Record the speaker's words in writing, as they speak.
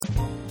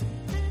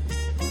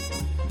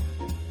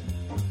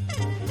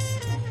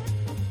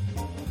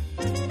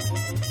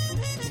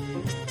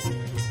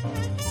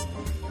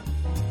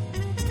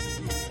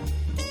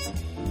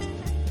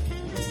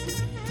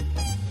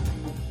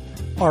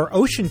Are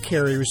ocean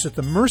carriers at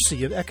the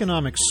mercy of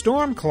economic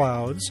storm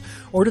clouds,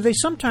 or do they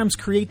sometimes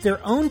create their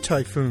own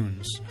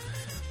typhoons?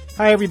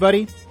 Hi,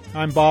 everybody.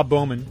 I'm Bob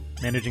Bowman,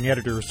 Managing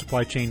Editor of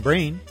Supply Chain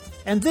Brain,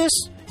 and this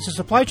is the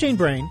Supply Chain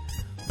Brain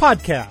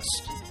podcast.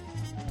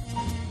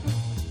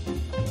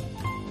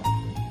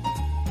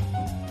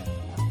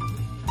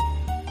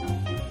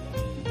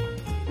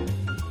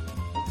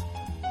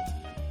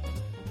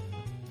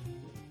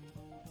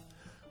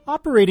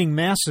 Operating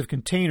massive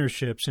container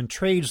ships in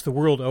trades the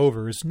world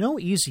over is no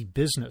easy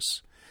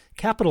business.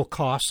 Capital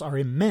costs are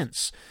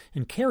immense,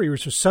 and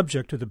carriers are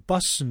subject to the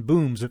busts and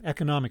booms of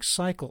economic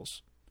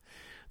cycles.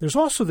 There's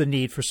also the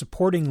need for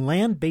supporting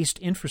land-based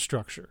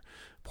infrastructure,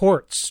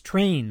 ports,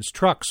 trains,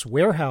 trucks,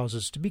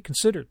 warehouses to be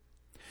considered.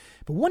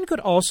 But one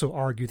could also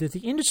argue that the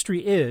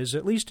industry is,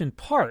 at least in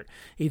part,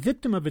 a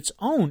victim of its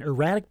own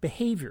erratic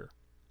behavior.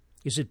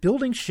 Is it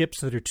building ships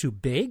that are too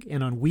big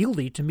and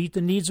unwieldy to meet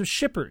the needs of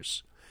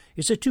shippers?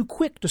 Is it too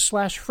quick to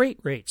slash freight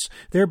rates,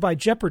 thereby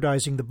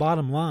jeopardizing the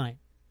bottom line?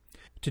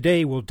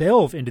 Today, we'll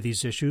delve into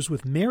these issues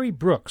with Mary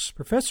Brooks,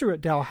 professor at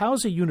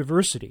Dalhousie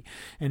University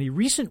and a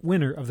recent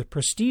winner of the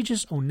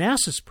prestigious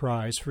Onassis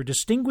Prize for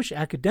distinguished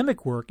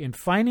academic work in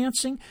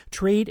financing,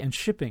 trade, and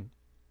shipping.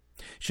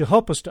 She'll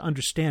help us to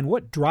understand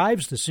what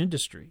drives this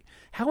industry,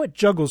 how it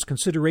juggles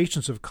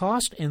considerations of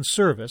cost and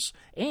service,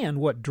 and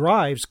what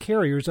drives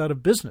carriers out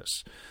of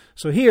business.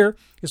 So here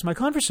is my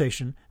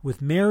conversation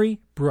with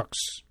Mary Brooks.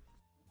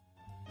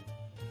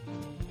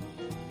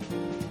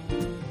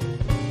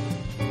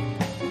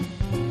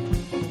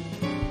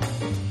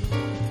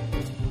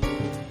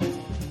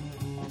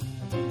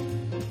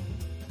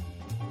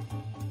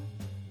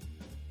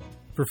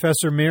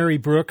 Professor Mary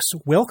Brooks,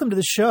 welcome to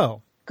the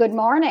show. Good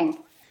morning.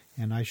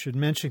 And I should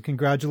mention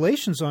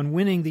congratulations on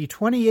winning the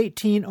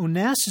 2018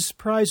 Onassis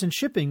Prize in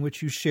Shipping,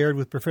 which you shared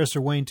with Professor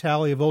Wayne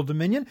Talley of Old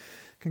Dominion.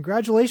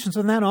 Congratulations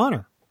on that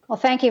honor. Well,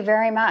 thank you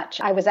very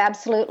much. I was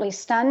absolutely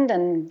stunned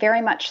and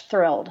very much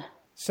thrilled.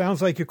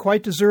 Sounds like you're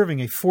quite deserving.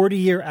 A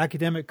 40-year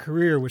academic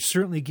career, which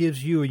certainly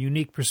gives you a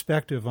unique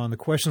perspective on the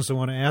questions I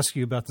want to ask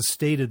you about the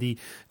state of the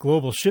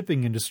global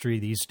shipping industry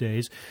these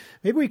days.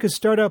 Maybe we could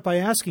start out by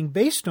asking,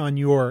 based on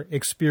your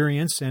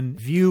experience and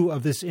view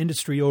of this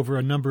industry over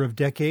a number of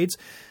decades,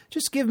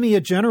 just give me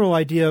a general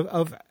idea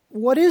of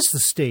what is the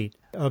state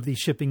of the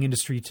shipping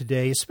industry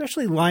today,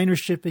 especially liner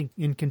shipping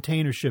and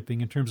container shipping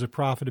in terms of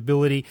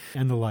profitability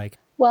and the like.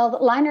 Well,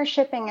 liner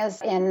shipping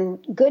is in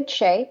good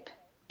shape,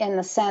 in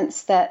the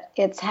sense that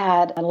it's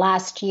had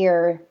last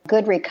year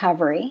good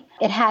recovery.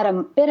 It had a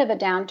bit of a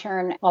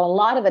downturn, well, a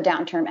lot of a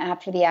downturn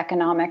after the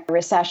economic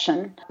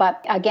recession.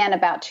 But again,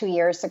 about 2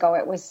 years ago,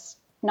 it was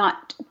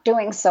not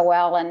doing so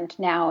well, and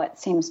now it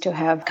seems to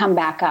have come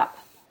back up.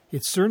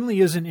 It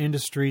certainly is an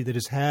industry that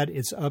has had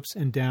its ups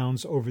and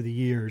downs over the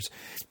years.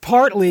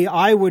 Partly,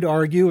 I would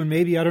argue, and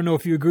maybe I don't know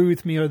if you agree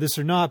with me on this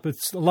or not, but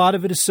a lot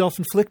of it is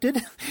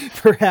self-inflicted,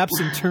 perhaps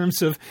in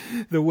terms of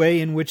the way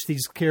in which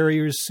these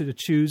carriers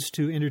choose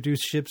to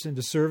introduce ships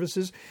into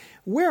services.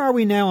 Where are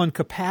we now on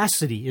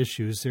capacity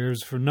issues?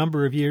 For a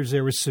number of years,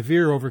 there was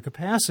severe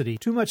overcapacity,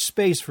 too much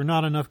space for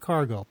not enough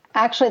cargo.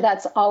 Actually,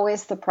 that's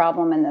always the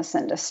problem in this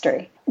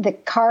industry. The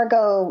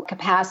cargo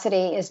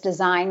capacity is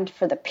designed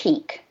for the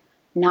peak,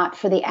 not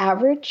for the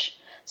average.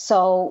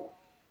 So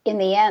in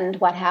the end,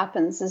 what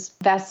happens is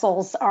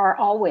vessels are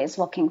always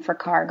looking for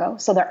cargo.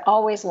 So they're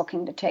always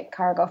looking to take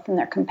cargo from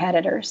their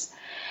competitors,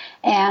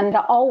 and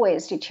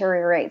always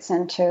deteriorates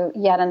into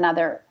yet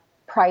another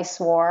price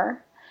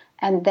war.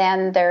 And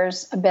then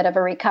there's a bit of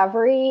a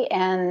recovery,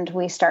 and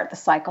we start the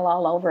cycle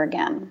all over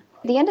again.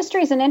 The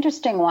industry is an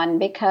interesting one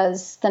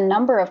because the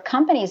number of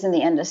companies in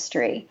the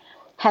industry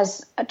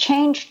has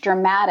changed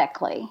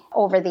dramatically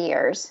over the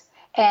years.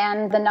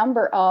 And the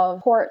number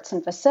of ports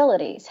and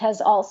facilities has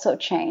also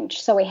changed.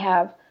 So we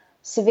have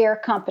severe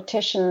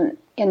competition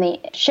in the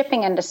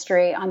shipping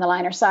industry on the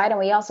liner side, and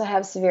we also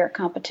have severe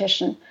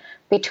competition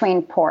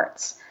between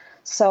ports.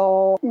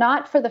 So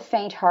not for the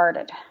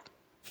faint-hearted.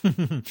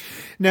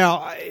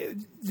 Now,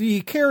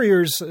 the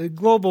carriers,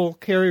 global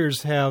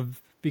carriers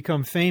have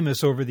become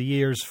famous over the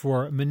years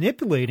for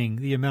manipulating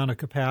the amount of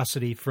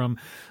capacity from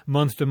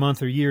month to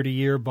month or year to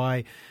year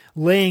by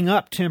laying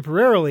up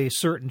temporarily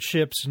certain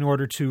ships in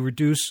order to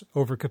reduce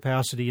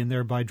overcapacity and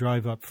thereby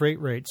drive up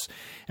freight rates.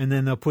 And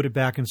then they'll put it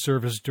back in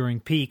service during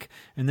peak.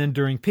 And then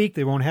during peak,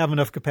 they won't have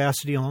enough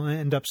capacity and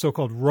end up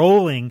so-called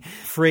rolling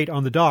freight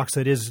on the docks,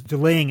 that is,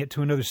 delaying it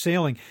to another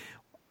sailing.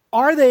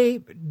 Are they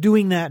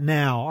doing that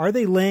now? Are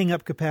they laying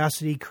up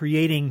capacity,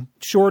 creating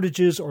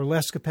shortages or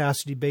less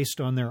capacity based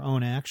on their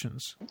own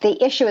actions?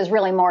 The issue is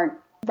really more,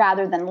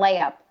 rather than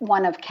layup,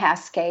 one of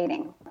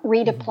cascading,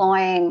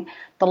 redeploying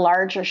the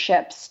larger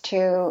ships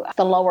to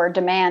the lower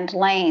demand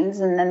lanes,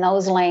 and then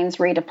those lanes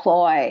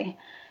redeploy,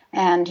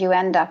 and you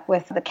end up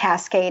with the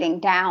cascading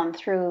down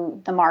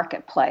through the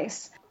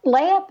marketplace.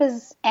 Layup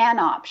is an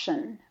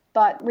option,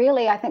 but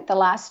really I think the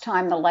last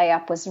time the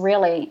layup was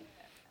really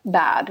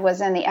bad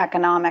was in the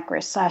economic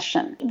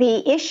recession.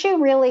 The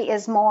issue really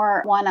is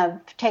more one of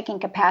taking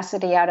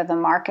capacity out of the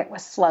market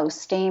with slow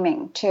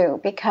steaming too,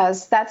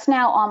 because that's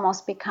now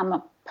almost become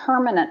a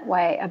permanent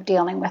way of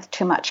dealing with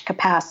too much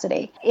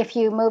capacity. If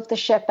you move the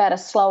ship at a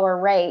slower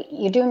rate,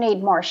 you do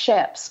need more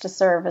ships to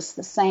service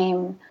the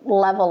same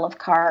level of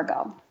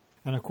cargo.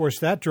 And of course,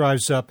 that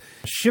drives up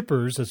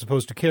shippers, as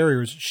opposed to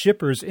carriers,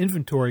 shippers'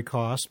 inventory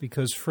costs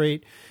because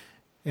freight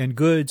and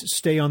goods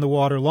stay on the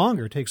water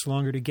longer. It takes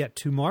longer to get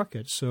to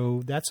market.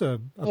 So that's a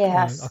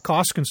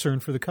cost concern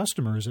for the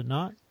customer, is it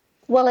not?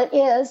 Well, it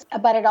is,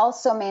 but it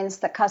also means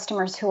that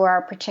customers who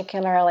are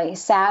particularly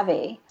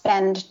savvy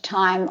spend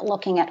time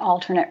looking at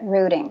alternate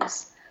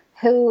routings.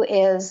 Who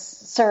is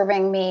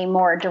serving me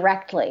more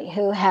directly?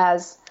 Who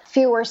has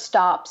fewer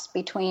stops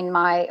between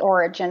my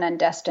origin and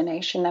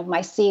destination of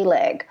my sea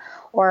leg?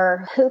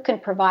 Or who can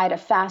provide a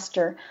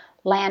faster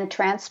land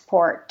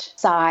transport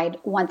side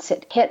once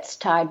it hits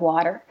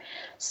tidewater?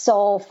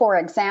 So, for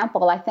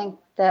example, I think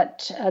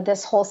that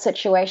this whole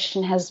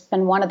situation has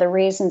been one of the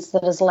reasons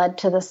that has led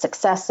to the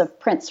success of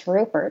Prince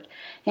Rupert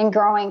in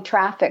growing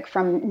traffic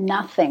from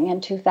nothing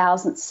in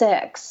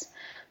 2006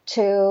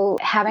 to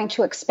having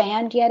to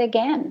expand yet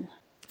again.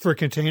 For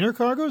container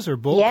cargoes or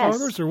bulk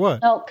cargoes or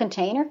what? No,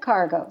 container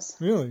cargoes.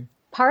 Really?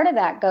 Part of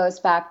that goes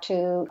back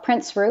to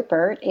Prince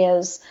Rupert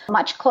is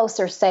much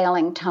closer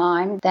sailing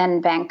time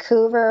than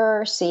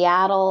Vancouver,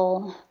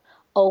 Seattle,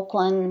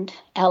 Oakland,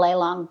 LA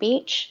Long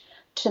Beach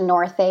to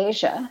North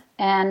Asia.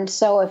 And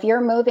so if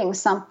you're moving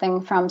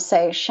something from,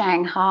 say,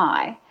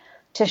 Shanghai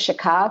to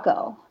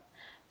Chicago,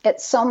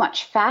 it's so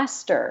much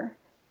faster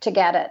to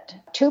get it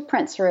to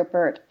Prince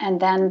Rupert and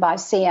then by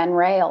CN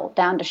Rail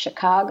down to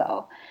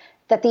Chicago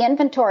that the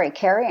inventory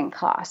carrying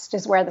cost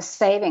is where the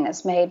saving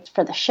is made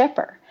for the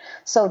shipper.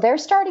 So they're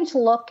starting to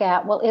look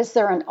at, well, is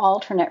there an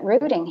alternate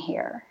routing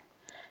here?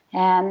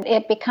 And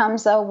it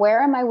becomes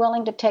where am I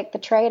willing to take the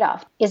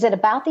trade-off? Is it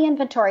about the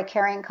inventory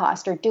carrying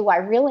cost, or do I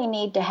really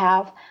need to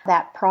have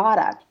that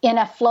product in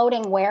a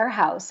floating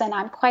warehouse? And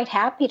I'm quite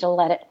happy to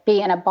let it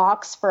be in a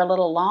box for a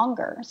little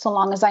longer, so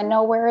long as I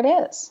know where it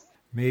is.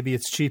 Maybe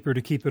it's cheaper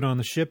to keep it on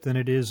the ship than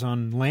it is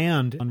on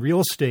land, on real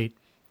estate,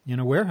 in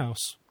a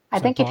warehouse. I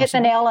think you've hit the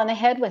nail on the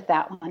head with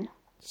that one.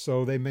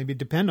 So they maybe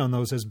depend on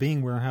those as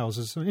being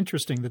warehouses. So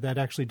interesting that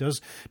actually does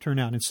turn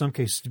out in some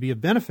cases to be a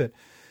benefit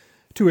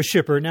to a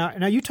shipper.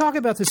 Now you talk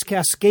about this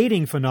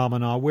cascading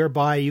phenomenon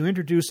whereby you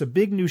introduce a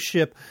big new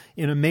ship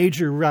in a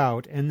major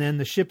route, and then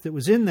the ship that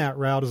was in that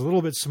route is a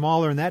little bit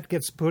smaller, and that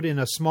gets put in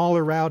a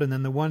smaller route, and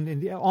then the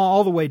one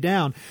all the way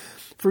down.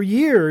 For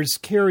years,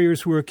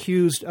 carriers were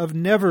accused of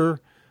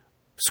never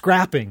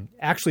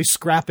actually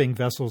scrapping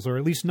vessels, or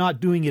at least not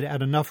doing it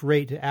at enough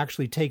rate to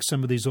actually take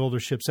some of these older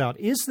ships out.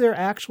 Is there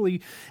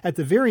actually, at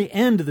the very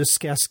end of this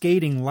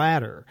cascading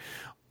ladder,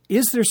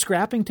 is there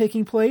scrapping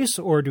taking place,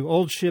 or do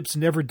old ships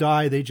never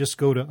die, they just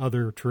go to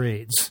other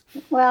trades?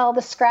 Well,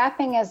 the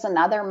scrapping is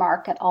another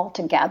market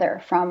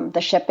altogether from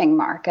the shipping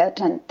market,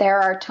 and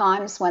there are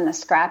times when the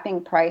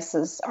scrapping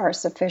prices are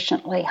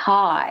sufficiently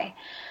high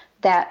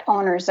that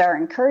owners are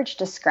encouraged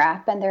to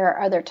scrap, and there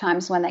are other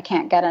times when they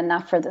can't get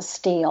enough for the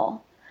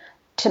steel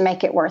to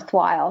make it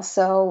worthwhile.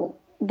 So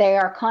they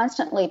are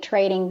constantly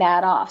trading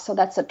that off. So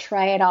that's a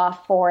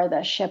trade-off for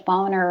the ship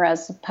owner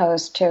as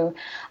opposed to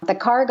the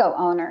cargo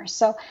owner.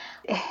 So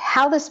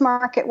how this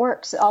market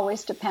works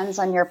always depends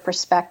on your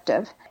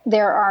perspective.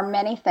 There are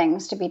many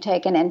things to be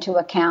taken into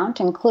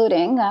account,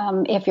 including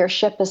if your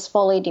ship is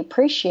fully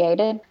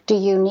depreciated, do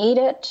you need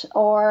it,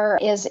 or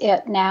is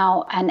it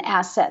now an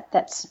asset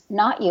that's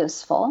not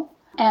useful?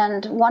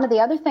 And one of the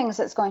other things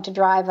that's going to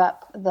drive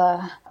up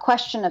the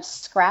question of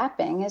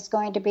scrapping is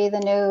going to be the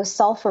new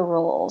sulfur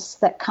rules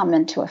that come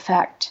into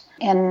effect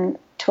in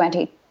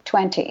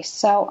 2020.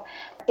 So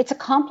it's a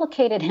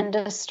complicated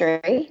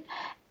industry,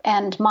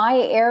 and my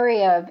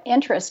area of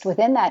interest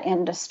within that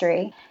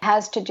industry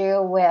has to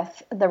do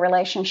with the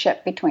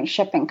relationship between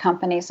shipping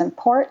companies and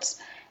ports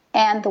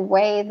and the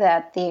way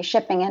that the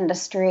shipping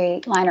industry,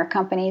 liner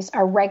companies,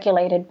 are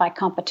regulated by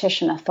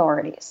competition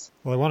authorities.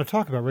 Well, I want to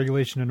talk about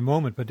regulation in a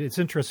moment, but it's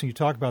interesting you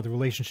talk about the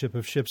relationship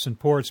of ships and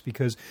ports,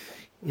 because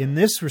in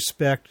this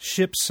respect,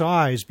 ship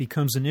size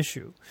becomes an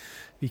issue,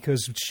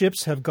 because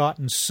ships have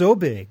gotten so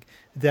big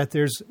that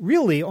there's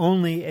really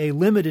only a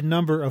limited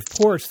number of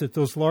ports that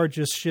those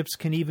largest ships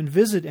can even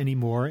visit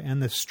anymore,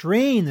 and the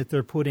strain that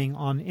they're putting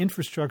on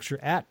infrastructure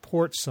at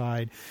port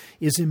side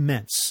is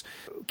immense.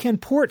 Can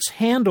ports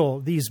handle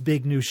these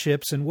big new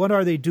ships, and what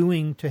are they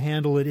doing to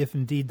handle it if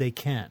indeed they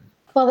can?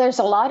 Well, there's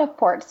a lot of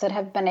ports that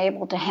have been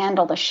able to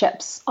handle the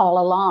ships all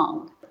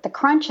along. The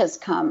crunch has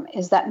come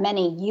is that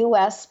many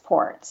U.S.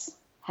 ports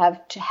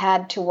have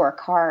had to work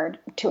hard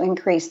to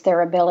increase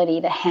their ability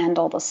to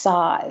handle the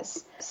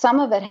size. Some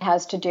of it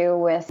has to do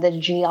with the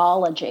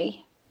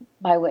geology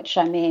by which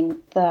I mean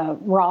the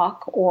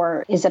rock,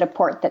 or is it a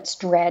port that's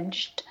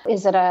dredged?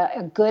 Is it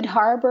a good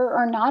harbor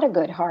or not a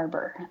good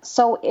harbor?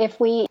 So if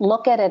we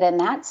look at it in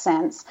that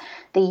sense,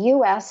 the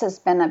U.S. has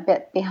been a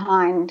bit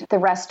behind the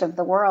rest of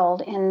the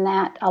world in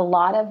that a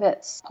lot of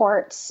its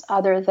ports,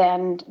 other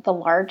than the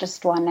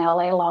largest one,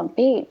 LA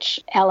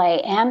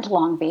and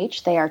Long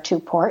Beach, they are two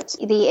ports.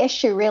 The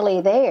issue really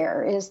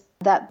there is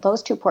that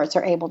those two ports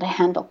are able to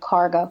handle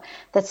cargo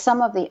that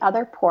some of the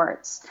other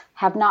ports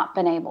have not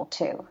been able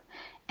to.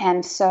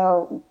 And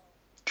so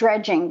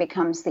dredging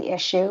becomes the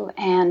issue,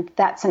 and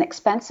that's an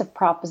expensive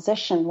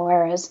proposition,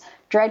 whereas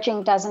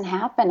dredging doesn't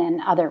happen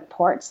in other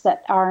ports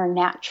that are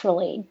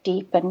naturally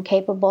deep and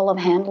capable of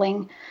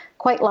handling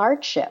quite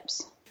large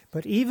ships.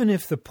 But even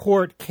if the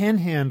port can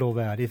handle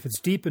that, if it's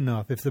deep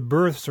enough, if the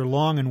berths are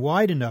long and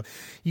wide enough,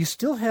 you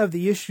still have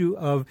the issue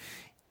of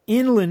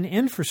inland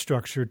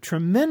infrastructure,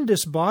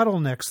 tremendous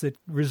bottlenecks that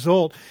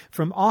result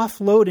from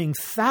offloading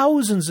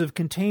thousands of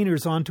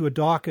containers onto a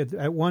dock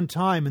at one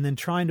time and then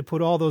trying to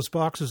put all those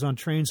boxes on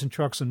trains and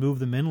trucks and move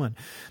them inland.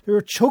 There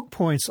are choke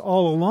points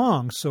all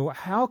along. So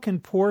how can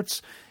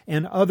ports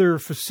and other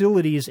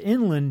facilities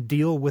inland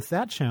deal with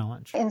that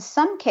challenge? In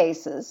some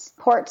cases,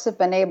 ports have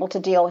been able to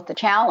deal with the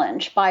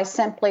challenge by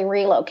simply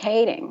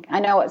relocating.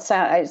 I know it's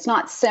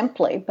not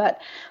simply, but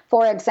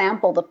for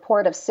example, the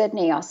Port of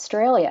Sydney,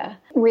 Australia,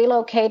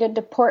 relocated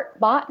to Port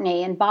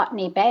Botany in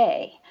Botany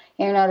Bay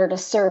in order to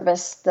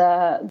service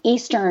the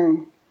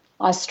eastern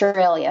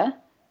Australia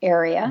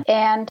area.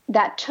 And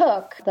that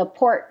took the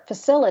port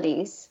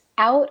facilities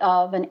out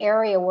of an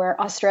area where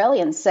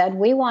Australians said,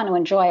 we want to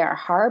enjoy our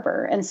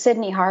harbor, and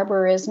Sydney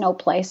Harbor is no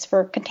place for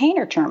a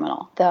container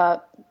terminal.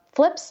 The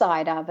flip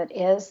side of it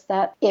is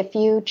that if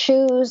you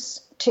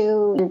choose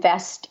to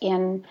invest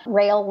in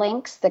rail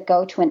links that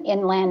go to an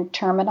inland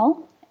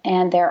terminal,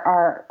 and there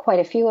are quite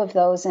a few of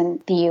those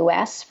in the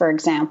U.S., for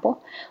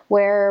example,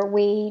 where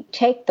we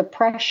take the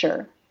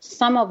pressure,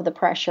 some of the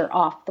pressure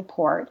off the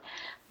port,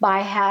 by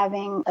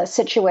having a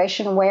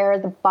situation where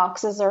the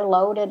boxes are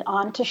loaded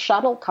onto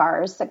shuttle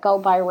cars that go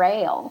by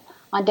rail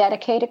on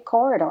dedicated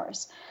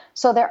corridors.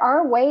 So there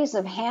are ways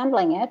of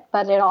handling it,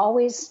 but it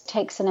always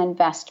takes an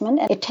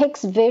investment. It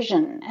takes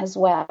vision as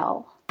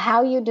well.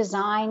 How you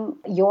design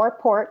your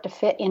port to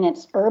fit in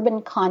its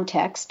urban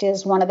context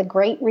is one of the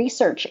great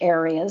research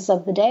areas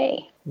of the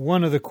day.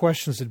 One of the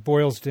questions it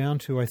boils down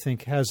to, I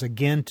think, has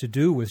again to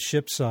do with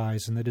ship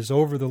size, and that is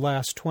over the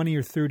last 20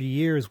 or 30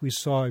 years, we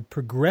saw a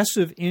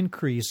progressive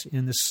increase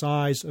in the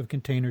size of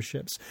container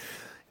ships.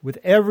 With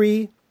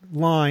every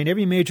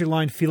major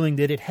line feeling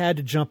that it had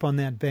to jump on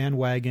that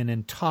bandwagon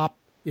and top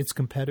its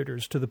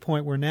competitors to the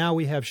point where now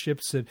we have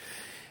ships that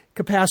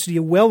capacity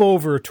of well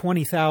over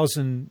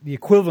 20,000, the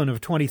equivalent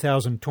of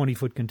 20,000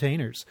 20-foot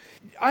containers.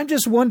 I'm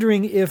just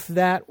wondering if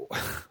that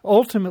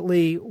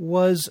ultimately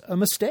was a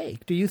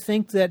mistake. Do you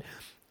think that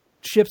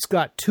ships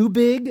got too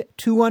big,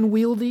 too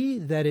unwieldy,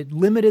 that it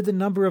limited the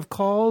number of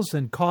calls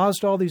and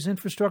caused all these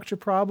infrastructure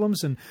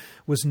problems and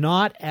was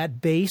not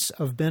at base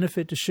of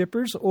benefit to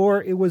shippers,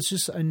 or it was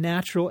just a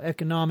natural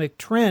economic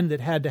trend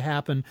that had to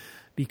happen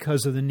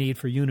because of the need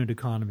for unit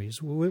economies?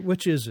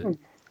 Which is it?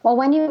 Well,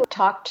 when you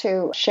talk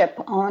to ship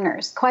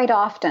owners, quite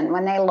often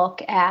when they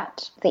look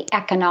at the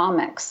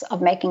economics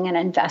of making an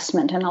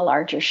investment in a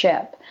larger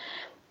ship,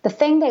 the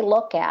thing they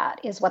look at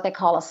is what they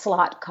call a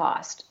slot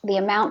cost, the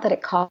amount that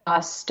it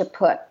costs to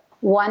put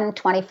one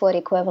 20-foot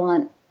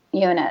equivalent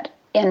unit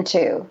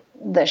into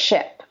the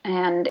ship.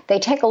 And they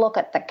take a look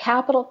at the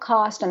capital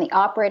cost and the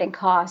operating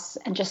costs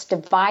and just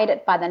divide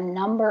it by the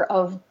number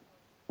of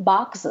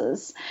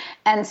boxes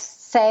and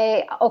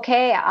say,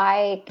 okay,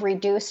 I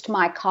reduced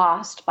my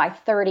cost by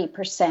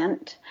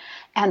 30%,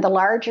 and the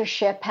larger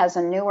ship has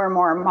a newer,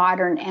 more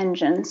modern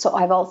engine, so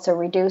I've also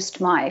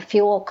reduced my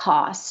fuel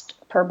cost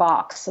per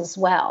box as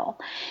well.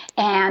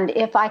 And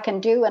if I can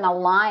do an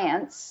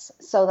alliance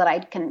so that I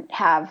can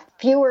have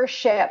fewer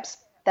ships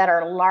that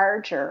are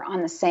larger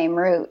on the same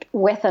route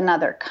with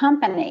another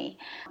company,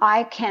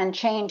 I can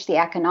change the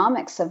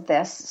economics of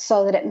this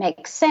so that it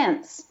makes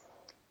sense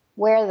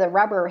where the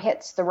rubber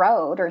hits the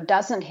road or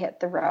doesn't hit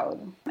the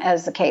road,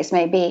 as the case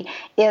may be,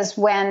 is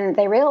when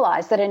they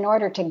realize that in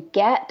order to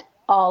get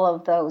all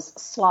of those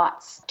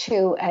slots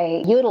to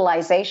a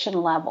utilization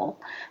level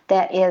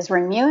that is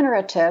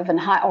remunerative and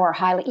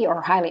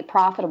highly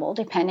profitable,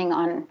 depending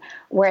on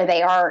where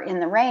they are in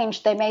the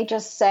range, they may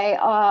just say,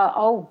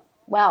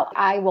 well,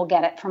 I will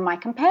get it from my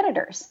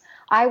competitors.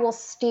 I will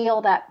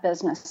steal that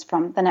business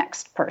from the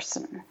next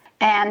person.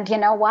 And you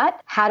know what?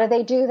 How do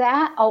they do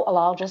that? Oh, well,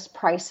 I'll just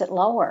price it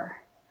lower.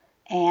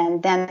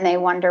 And then they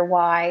wonder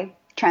why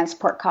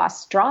transport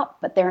costs drop,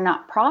 but they're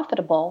not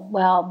profitable.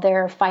 Well,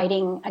 they're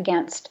fighting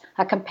against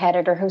a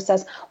competitor who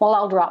says, well,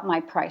 I'll drop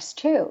my price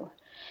too.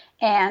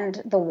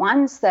 And the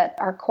ones that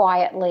are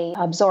quietly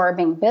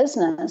absorbing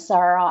business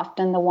are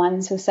often the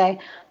ones who say,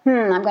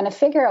 I'm going to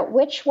figure out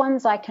which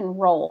ones I can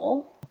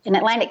roll In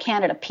Atlantic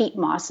Canada, peat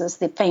moss is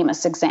the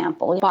famous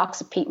example. A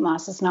box of peat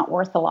moss is not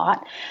worth a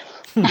lot.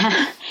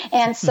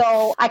 And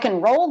so I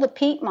can roll the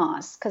peat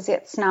moss because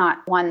it's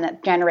not one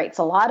that generates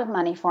a lot of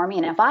money for me.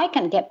 And if I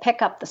can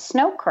pick up the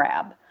snow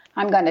crab,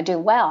 I'm going to do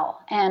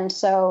well. And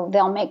so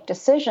they'll make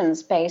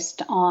decisions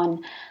based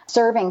on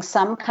serving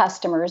some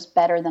customers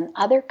better than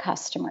other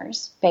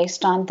customers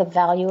based on the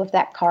value of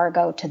that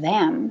cargo to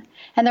them.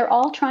 And they're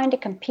all trying to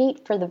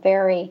compete for the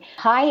very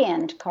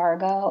high-end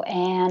cargo,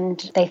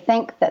 and they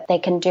think that they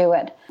can do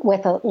it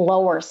with a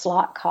lower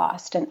slot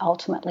cost and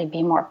ultimately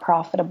be more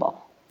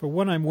profitable. But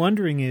what I'm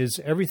wondering is,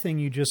 everything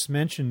you just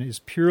mentioned is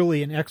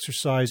purely an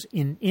exercise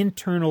in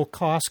internal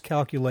cost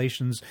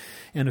calculations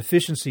and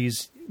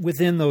efficiencies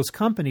within those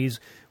companies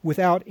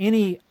without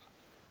any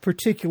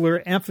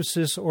particular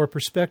emphasis or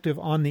perspective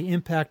on the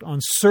impact on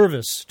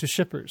service to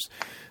shippers.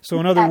 So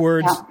in other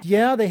words,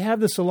 they have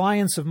this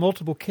alliance of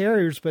multiple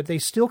carriers, but they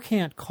still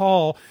can't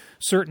call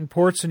certain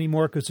ports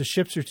anymore because the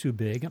ships are too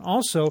big. And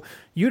also,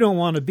 you don't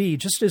want to be,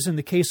 just as in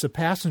the case of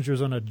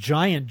passengers on a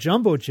giant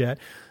jumbo jet,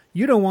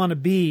 you don't want to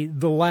be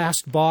the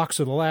last box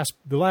or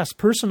the last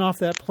person off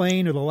that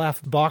plane or the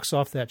last box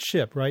off that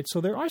ship, right? So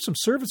there are some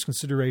service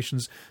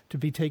considerations to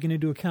be taken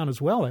into account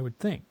as well, I would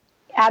think.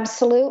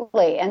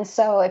 Absolutely. And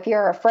so if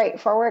you're a freight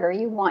forwarder,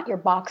 you want your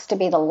box to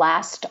be the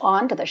last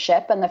onto the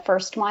ship and the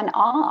first one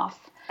off.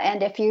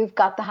 And if you've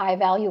got the high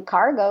value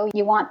cargo,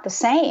 you want the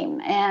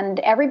same.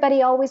 And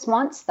everybody always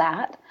wants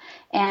that.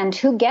 And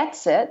who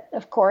gets it,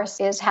 of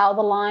course, is how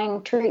the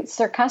line treats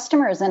their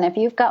customers. And if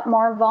you've got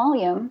more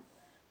volume,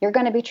 you're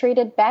going to be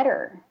treated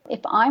better. If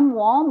I'm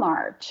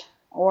Walmart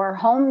or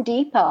Home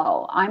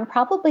Depot, I'm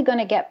probably going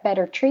to get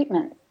better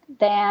treatment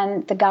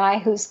than the guy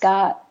who's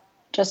got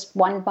just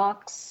one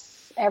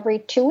box every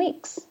 2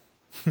 weeks.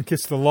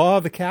 It's the law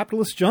of the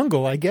capitalist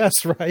jungle, I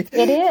guess, right?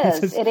 It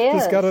is. It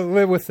is. It's got to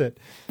live with it.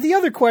 The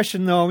other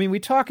question, though, I mean, we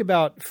talk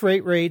about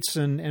freight rates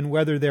and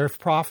whether they're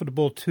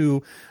profitable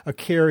to a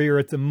carrier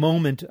at the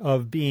moment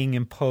of being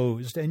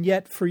imposed. And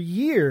yet for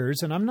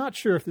years, and I'm not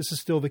sure if this is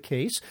still the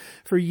case,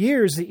 for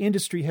years the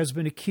industry has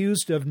been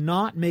accused of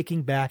not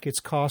making back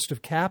its cost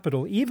of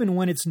capital, even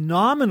when it's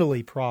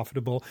nominally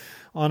profitable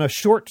on a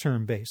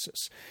short-term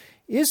basis.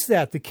 Is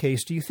that the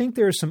case? Do you think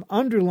there are some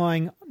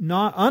underlying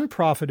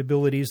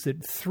unprofitabilities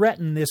that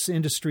threaten this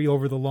industry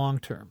over the long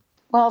term?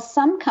 Well,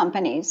 some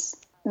companies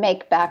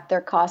make back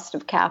their cost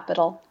of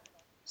capital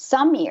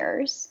some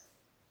years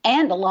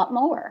and a lot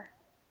more.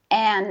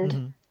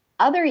 And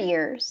other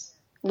years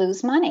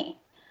lose money.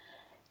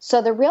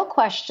 So the real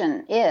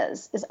question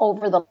is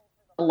over the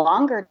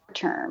longer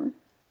term,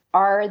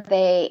 are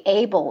they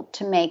able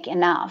to make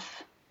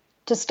enough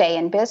to stay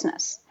in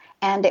business?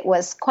 And it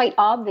was quite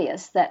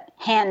obvious that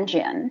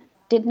Hanjin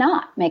did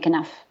not make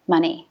enough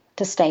money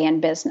to stay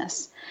in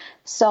business.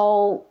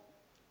 So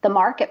the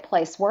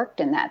marketplace worked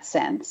in that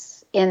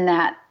sense, in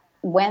that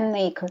when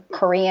the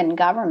Korean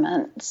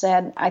government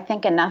said, I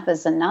think enough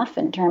is enough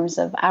in terms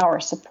of our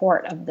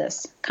support of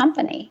this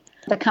company,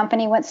 the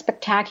company went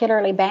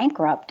spectacularly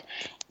bankrupt.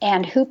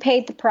 And who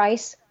paid the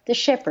price? The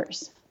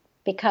shippers,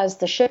 because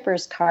the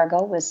shippers'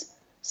 cargo was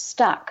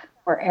stuck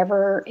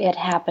wherever it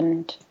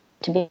happened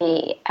to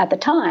be at the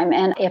time.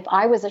 And if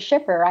I was a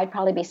shipper, I'd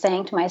probably be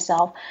saying to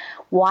myself,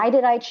 why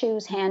did I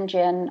choose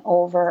Hanjin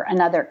over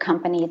another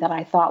company that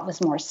I thought was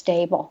more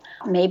stable?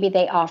 Maybe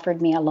they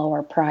offered me a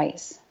lower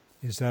price.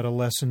 Is that a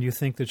lesson you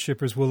think that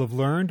shippers will have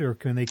learned, or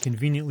can they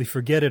conveniently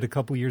forget it a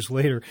couple years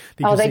later?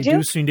 Because they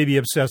do seem to be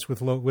obsessed with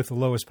the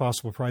lowest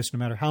possible price, no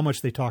matter how much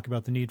they talk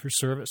about the need for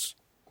service.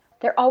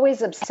 They're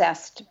always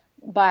obsessed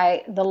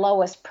by the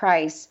lowest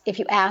price if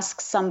you ask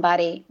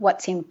somebody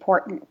what's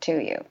important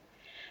to you.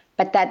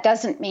 But that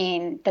doesn't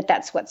mean that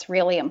that's what's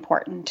really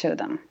important to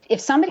them.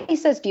 If somebody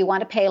says, do you want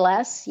to pay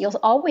less? You'll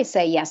always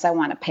say, yes, I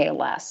want to pay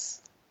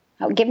less.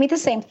 Oh, give me the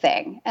same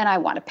thing, and I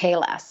want to pay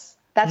less.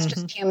 That's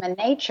just human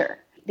nature.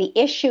 The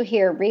issue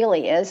here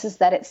really is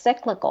that it's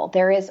cyclical.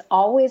 There is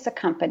always a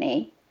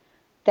company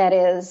that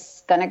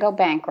is going to go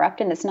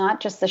bankrupt, and it's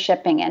not just the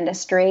shipping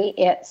industry,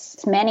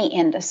 it's many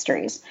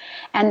industries.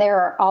 And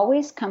there are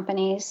always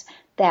companies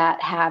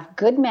that have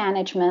good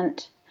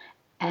management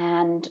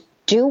and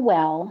do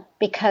well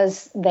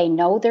because they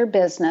know their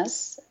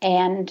business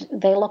and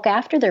they look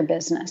after their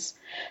business.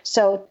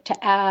 So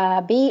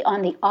to be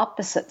on the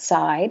opposite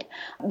side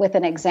with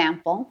an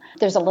example,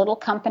 there's a little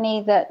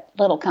company,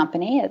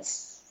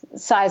 it's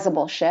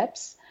sizable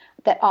ships,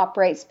 that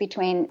operates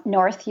between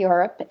North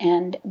Europe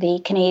and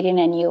the Canadian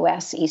and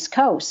U.S. East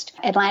Coast.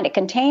 Atlantic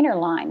Container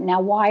Line.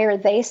 Now, why are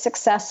they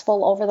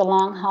successful over the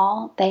long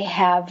haul? They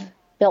have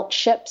built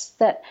ships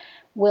that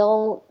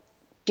will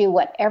do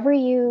whatever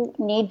you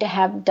need to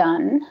have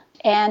done.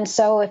 And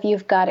so if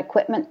you've got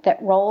equipment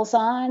that rolls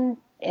on,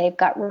 they've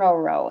got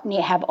Ro-Ro. And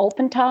you have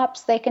open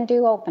tops, they can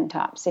do open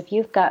tops. If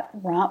you've got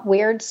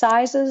weird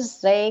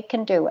sizes, they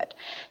can do it.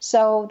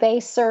 So they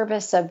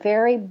service a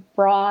very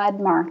broad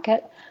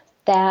market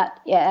that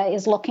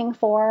is looking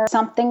for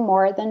something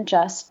more than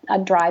just a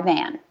dry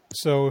van.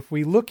 So if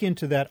we look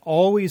into that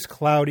always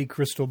cloudy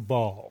crystal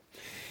ball,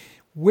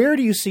 Where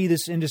do you see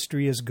this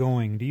industry as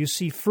going? Do you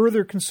see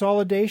further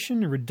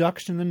consolidation, a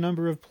reduction in the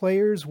number of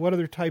players? What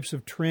other types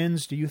of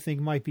trends do you think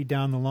might be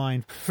down the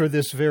line for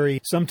this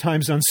very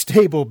sometimes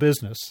unstable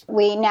business?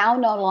 We now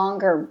no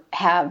longer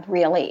have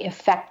really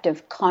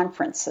effective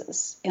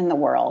conferences in the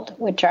world,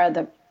 which are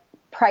the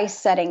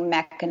price-setting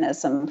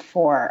mechanism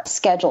for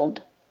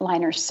scheduled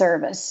liner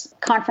service.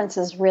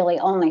 Conferences really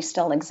only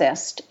still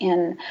exist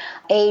in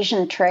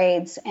Asian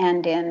trades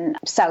and in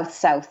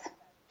South-South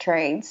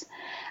trades.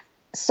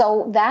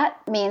 So that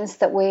means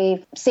that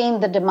we've seen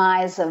the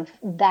demise of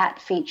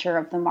that feature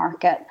of the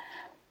market.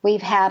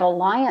 We've had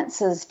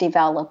alliances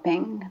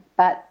developing,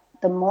 but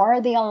the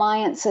more the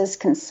alliances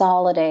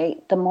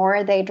consolidate, the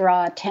more they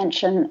draw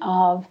attention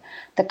of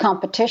the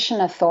competition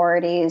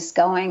authorities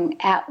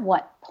going, at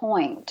what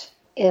point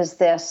is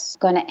this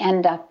going to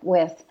end up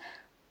with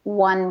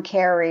one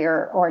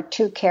carrier or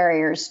two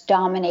carriers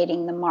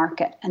dominating the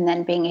market and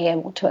then being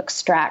able to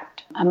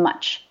extract a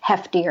much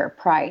heftier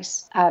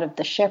price out of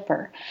the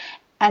shipper.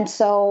 And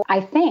so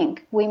I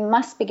think we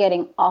must be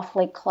getting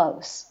awfully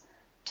close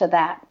to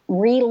that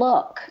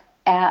relook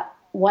at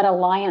what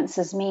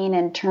alliances mean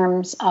in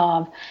terms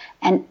of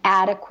an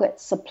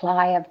adequate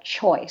supply of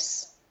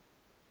choice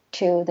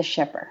to the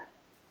shipper.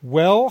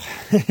 Well,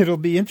 it'll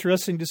be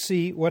interesting to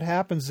see what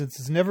happens.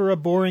 It's never a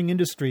boring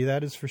industry,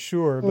 that is for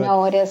sure. But,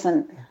 no, it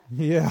isn't.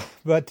 Yeah,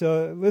 but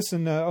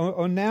listen,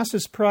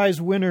 Onassis Prize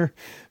winner,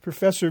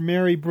 Professor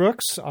Mary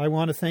Brooks, I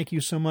want to thank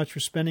you so much for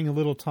spending a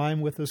little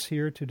time with us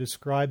here to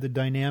describe the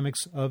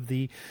dynamics of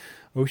the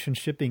ocean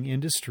shipping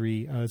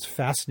industry. It's a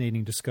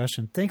fascinating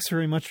discussion. Thanks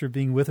very much for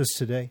being with us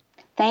today.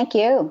 Thank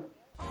you.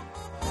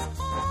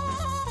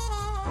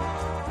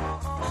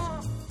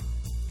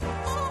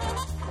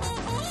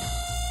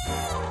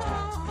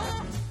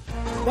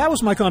 That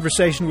was my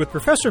conversation with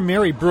Professor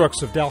Mary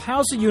Brooks of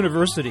Dalhousie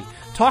University,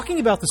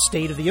 talking about the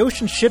state of the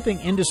ocean shipping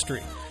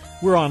industry.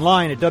 We're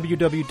online at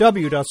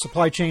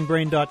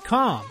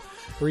www.supplychainbrain.com,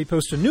 where we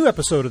post a new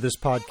episode of this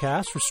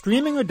podcast for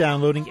streaming or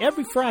downloading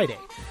every Friday.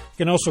 You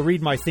can also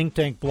read my Think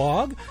Tank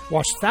blog,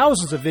 watch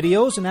thousands of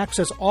videos, and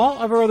access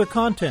all of our other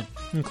content,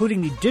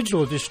 including the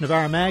digital edition of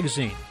our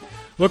magazine.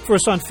 Look for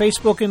us on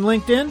Facebook and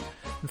LinkedIn,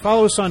 and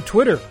follow us on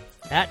Twitter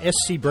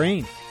 @SCBrain.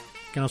 You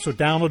can also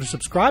download or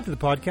subscribe to the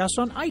podcast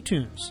on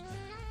iTunes.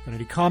 Got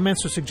any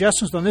comments or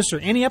suggestions on this or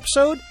any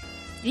episode?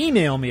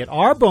 Email me at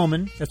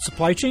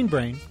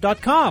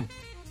rbowman@supplychainbrain.com.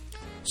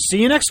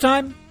 See you next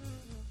time.